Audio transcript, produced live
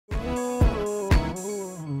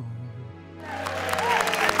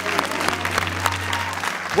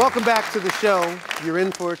Welcome back to the show. You're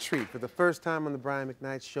in for a treat. For the first time on the Brian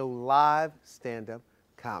McKnight Show, live stand-up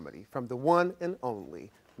comedy from the one and only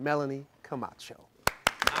Melanie Camacho. All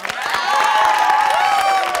right.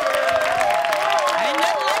 Ain't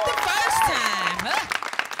nothing like the first time, huh?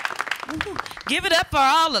 Give it up for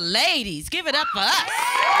all the ladies. Give it up for us.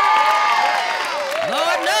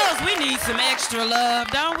 Lord knows we need some extra love,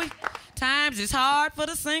 don't we? Times is hard for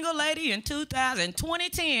the single lady in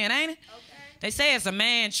 2010, ain't it? They say it's a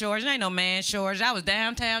man shortage. It ain't no man shortage. I was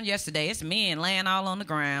downtown yesterday. It's men laying all on the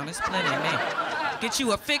ground. There's plenty of men. Get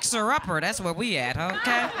you a fixer-upper. That's where we at,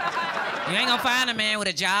 okay? You ain't gonna find a man with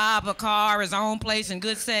a job, a car, his own place, and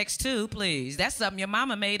good sex, too, please. That's something your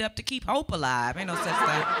mama made up to keep hope alive. Ain't no such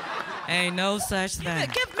thing. Ain't no such thing.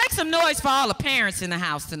 Make some noise for all the parents in the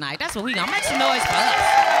house tonight. That's what we gonna make some noise for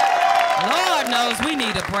us. Lord knows we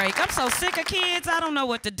need a break. I'm so sick of kids, I don't know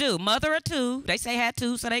what to do. Mother of two, they say had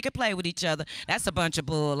two so they could play with each other. That's a bunch of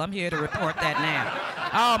bull. I'm here to report that now.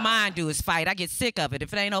 All mine do is fight. I get sick of it.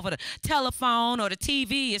 If it ain't over the telephone or the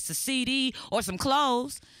TV, it's a CD or some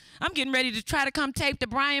clothes. I'm getting ready to try to come tape the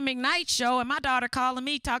Brian McKnight Show, and my daughter calling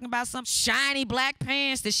me talking about some shiny black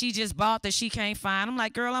pants that she just bought that she can't find. I'm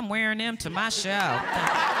like, girl, I'm wearing them to my show.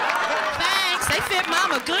 Thanks, they fit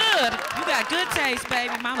mama good. You got good taste,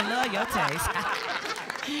 baby. Mama love your taste.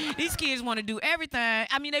 These kids want to do everything.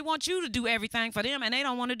 I mean, they want you to do everything for them, and they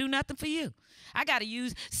don't want to do nothing for you. I got to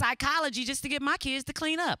use psychology just to get my kids to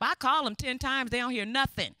clean up. I call them 10 times, they don't hear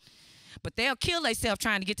nothing. But they'll kill themselves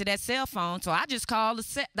trying to get to that cell phone, so I just call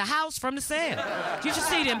the house from the cell. You should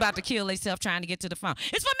see them about to kill themselves trying to get to the phone.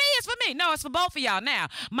 It's for me, it's for me. No, it's for both of y'all. Now,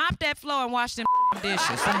 mop that floor and wash them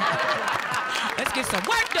dishes. Let's get some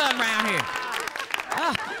work done around here.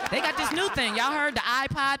 Oh, they got this new thing. Y'all heard the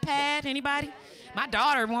iPod pad? Anybody? My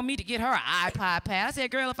daughter want me to get her an iPod pad. I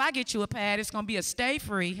said, girl, if I get you a pad, it's going to be a stay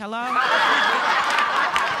free. Hello? I'll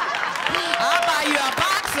buy you a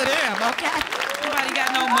box of them, okay? Nobody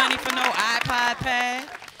got no money for no iPod pad.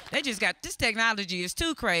 They just got, this technology is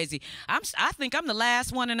too crazy. I think I'm the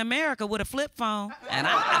last one in America with a flip phone. And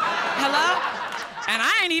hello? And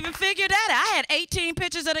I ain't even figured that out. I had 18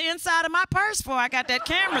 pictures of the inside of my purse before I got that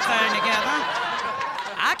camera thing together.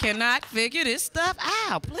 I cannot figure this stuff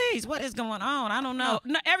out. Please, what is going on? I don't know.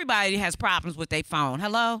 No, everybody has problems with their phone.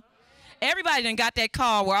 Hello? Everybody done got that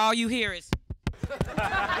call where all you hear is...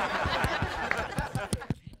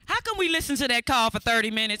 How come we listen to that call for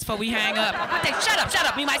 30 minutes before we hang up? I think, shut up, shut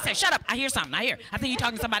up. You might say, shut up. I hear something. I think you're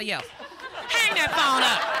talking to somebody else. Hang that phone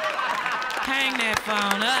up. Hang that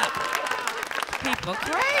phone up. People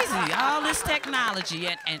crazy. All this technology,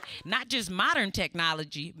 and not just modern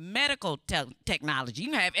technology, medical technology. You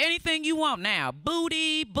can have anything you want now.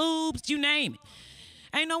 Booty, boobs, you name it.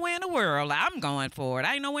 Ain't nowhere in the world I'm going for it.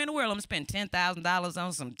 Ain't nowhere in the world I'm going to spend $10,000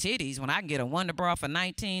 on some titties when I can get a Wonder Bra for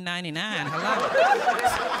 $19.99. Hello?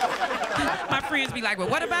 My friends be like, well,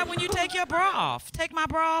 what about when you take your bra off? Take my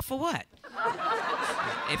bra off for what?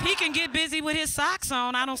 If he can get busy with his socks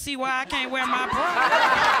on, I don't see why I can't wear my bra.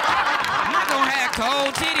 I'm not going to have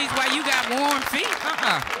cold titties while you got warm feet.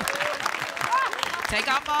 Take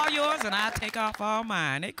off all yours, and I'll take off all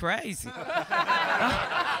mine. They crazy.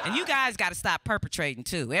 And you guys got to stop perpetrating,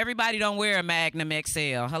 too. Everybody don't wear a Magnum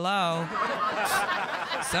XL. Hello?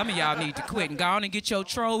 Some of y'all need to quit and go on and get your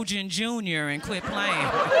Trojan Jr. and quit playing.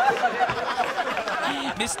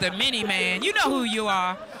 Mr. Mini-Man, you know who you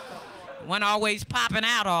are. One always popping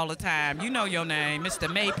out all the time. You know your name, Mr.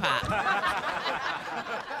 Maypop.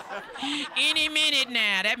 Any minute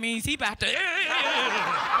now, that means he about to...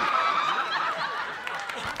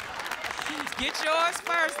 Get yours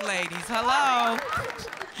first, ladies. Hello?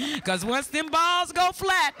 Because once them balls go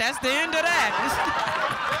flat, that's the end of that.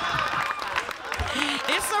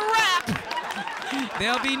 It's a wrap.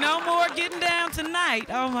 There'll be no more getting down tonight.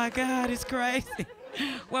 Oh, my God, it's crazy.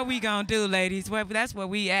 What we gonna do, ladies? Well, that's where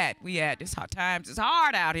we at. This hard times. It's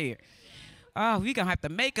hard out here. Oh, we gonna have to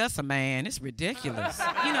make us a man. It's ridiculous.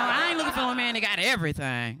 You know, I ain't looking for a man that got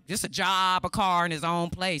everything. Just a job, a car, and his own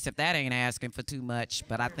place, if that ain't asking for too much,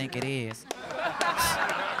 but I think it is.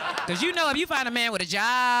 Because you know, if you find a man with a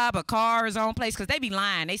job, a car, his own place, because they be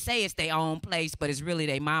lying. They say it's their own place, but it's really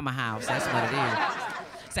their mama house. That's what it is.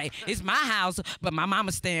 Say, it's my house, but my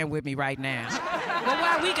mama's staying with me right now. Well,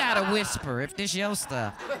 why we gotta whisper if this your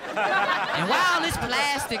stuff? And why all this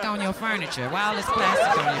plastic on your furniture? Why all this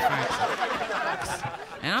plastic on your furniture?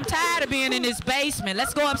 And I'm tired of being in this basement.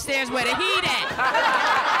 Let's go upstairs where the heat at.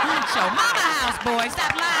 Show mama house, boy.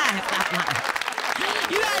 Stop lying. Stop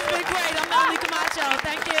lying. You guys have been great. I'm Melanie Camacho.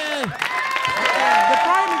 Thank you. The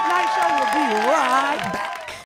Brian McKnight Show will be right back.